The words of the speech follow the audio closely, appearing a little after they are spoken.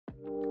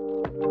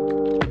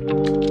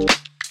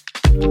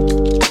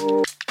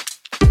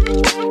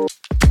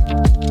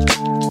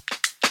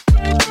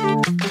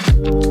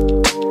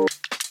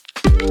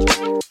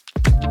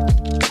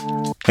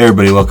Hey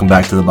everybody, welcome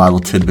back to the Bible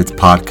Tidbits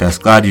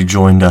podcast. Glad you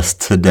joined us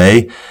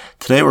today.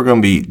 Today we're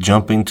going to be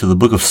jumping to the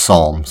book of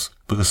Psalms.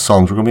 We're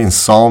going to be in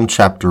Psalm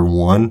chapter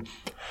 1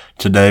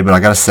 today, but I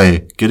gotta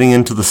say, getting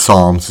into the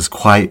Psalms is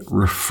quite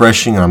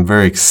refreshing, and I'm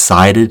very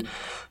excited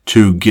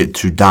to get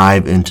to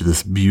dive into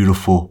this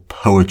beautiful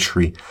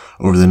poetry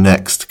over the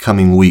next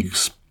coming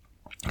weeks.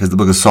 Because the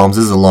book of Psalms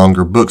is a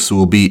longer book, so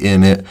we'll be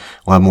in it.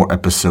 We'll have more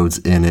episodes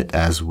in it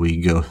as we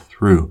go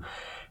through.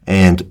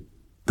 And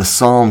the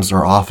Psalms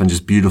are often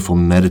just beautiful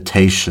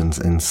meditations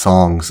and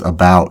songs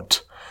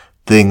about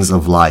things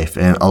of life.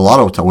 And a lot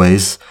of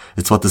ways,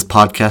 it's what this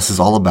podcast is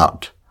all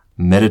about.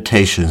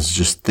 Meditations,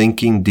 just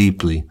thinking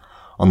deeply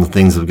on the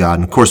things of God.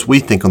 And of course, we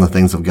think on the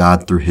things of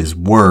God through His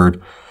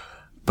Word.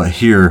 But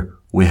here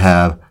we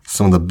have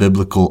some of the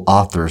biblical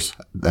authors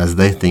as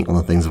they think on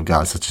the things of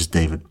God, such as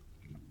David.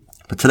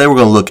 But today we're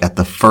going to look at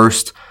the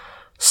first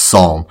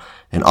Psalm.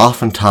 And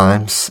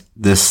oftentimes,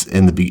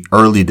 in the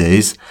early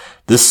days,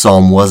 this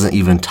psalm wasn't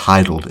even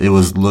titled. It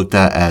was looked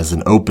at as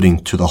an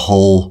opening to the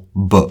whole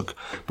book.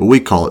 But we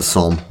call it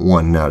Psalm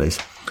 1 nowadays.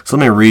 So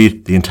let me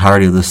read the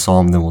entirety of this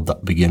psalm, then we'll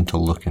begin to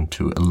look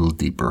into it a little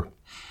deeper.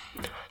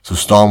 So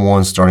Psalm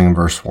 1, starting in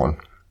verse 1.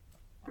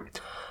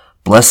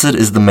 Blessed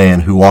is the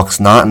man who walks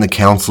not in the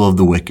counsel of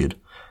the wicked,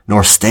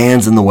 nor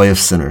stands in the way of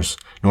sinners,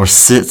 nor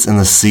sits in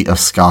the seat of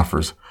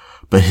scoffers.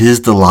 But his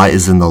delight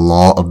is in the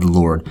law of the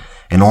Lord,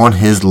 and on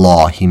his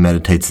law he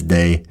meditates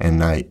day and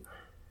night.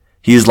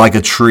 He is like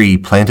a tree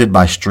planted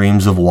by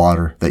streams of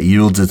water that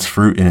yields its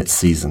fruit in its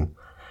season,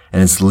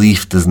 and its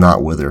leaf does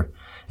not wither.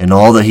 In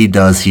all that he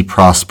does he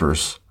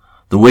prospers.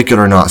 The wicked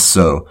are not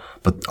so,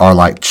 but are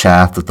like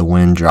chaff that the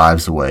wind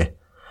drives away.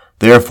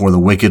 Therefore the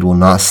wicked will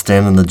not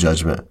stand in the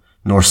judgment,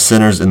 nor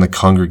sinners in the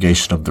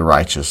congregation of the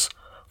righteous.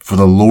 For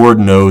the Lord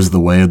knows the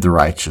way of the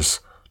righteous,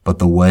 but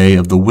the way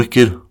of the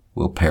wicked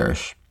will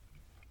perish.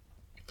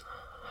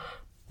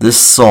 This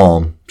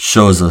psalm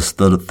shows us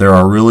that there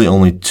are really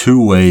only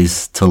two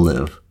ways to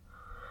live,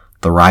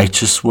 the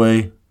righteous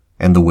way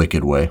and the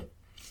wicked way.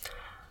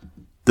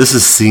 This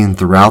is seen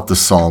throughout the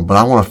psalm, but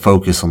I want to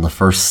focus on the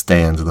first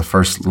stanza, the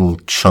first little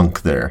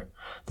chunk there,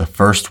 the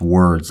first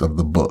words of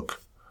the book.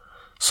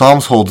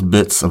 Psalms holds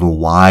bits of a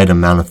wide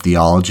amount of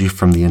theology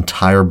from the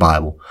entire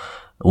Bible,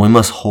 and we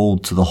must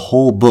hold to the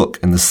whole book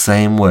in the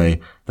same way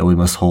that we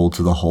must hold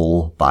to the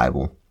whole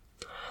Bible.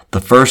 The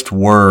first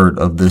word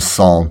of this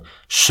psalm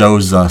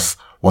shows us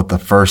what the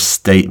first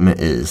statement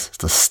is.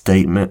 It's a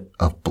statement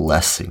of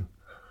blessing.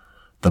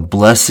 The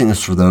blessing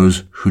is for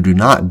those who do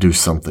not do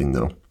something,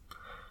 though.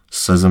 It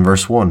says in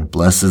verse 1,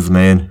 Blessed is the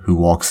man who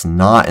walks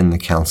not in the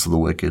counsel of the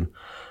wicked,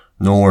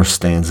 nor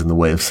stands in the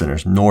way of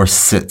sinners, nor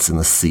sits in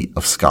the seat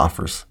of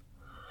scoffers.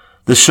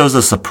 This shows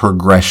us a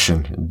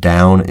progression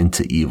down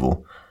into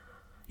evil.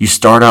 You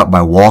start out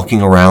by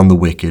walking around the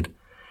wicked,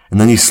 and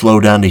then you slow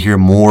down to hear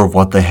more of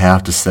what they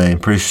have to say, and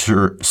pretty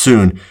sure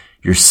soon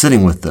you're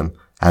sitting with them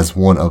as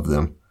one of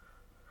them.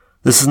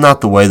 This is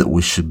not the way that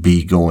we should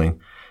be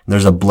going.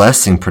 There's a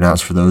blessing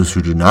pronounced for those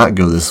who do not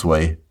go this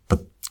way,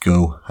 but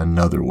go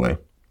another way.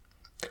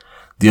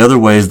 The other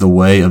way is the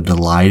way of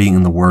delighting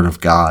in the Word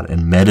of God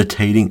and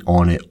meditating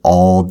on it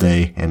all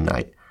day and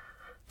night.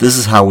 This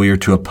is how we are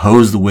to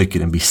oppose the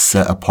wicked and be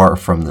set apart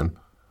from them.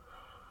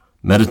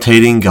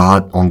 Meditating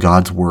on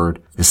God's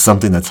Word is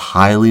something that's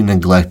highly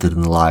neglected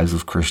in the lives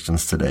of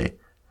Christians today.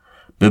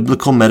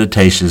 Biblical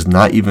meditation is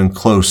not even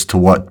close to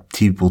what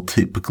people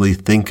typically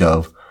think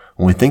of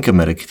when we think of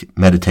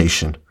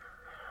meditation.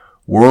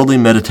 Worldly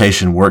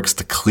meditation works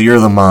to clear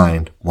the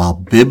mind, while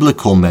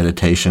biblical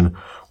meditation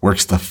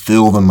works to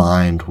fill the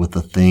mind with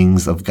the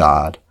things of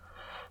God.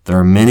 There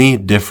are many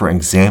different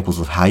examples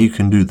of how you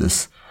can do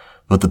this,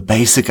 but the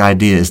basic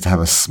idea is to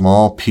have a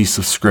small piece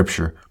of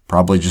scripture,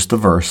 probably just a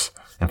verse,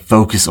 and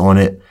focus on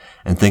it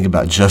and think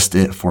about just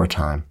it for a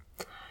time.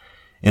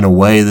 In a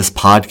way, this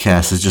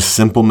podcast is just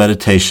simple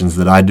meditations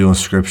that I do in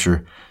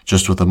scripture,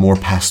 just with a more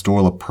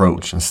pastoral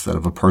approach instead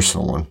of a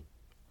personal one.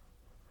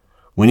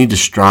 We need to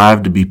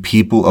strive to be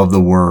people of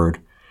the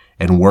Word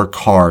and work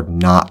hard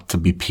not to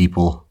be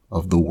people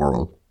of the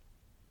world.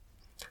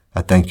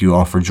 I thank you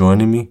all for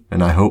joining me,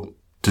 and I hope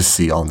to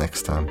see you all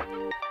next time.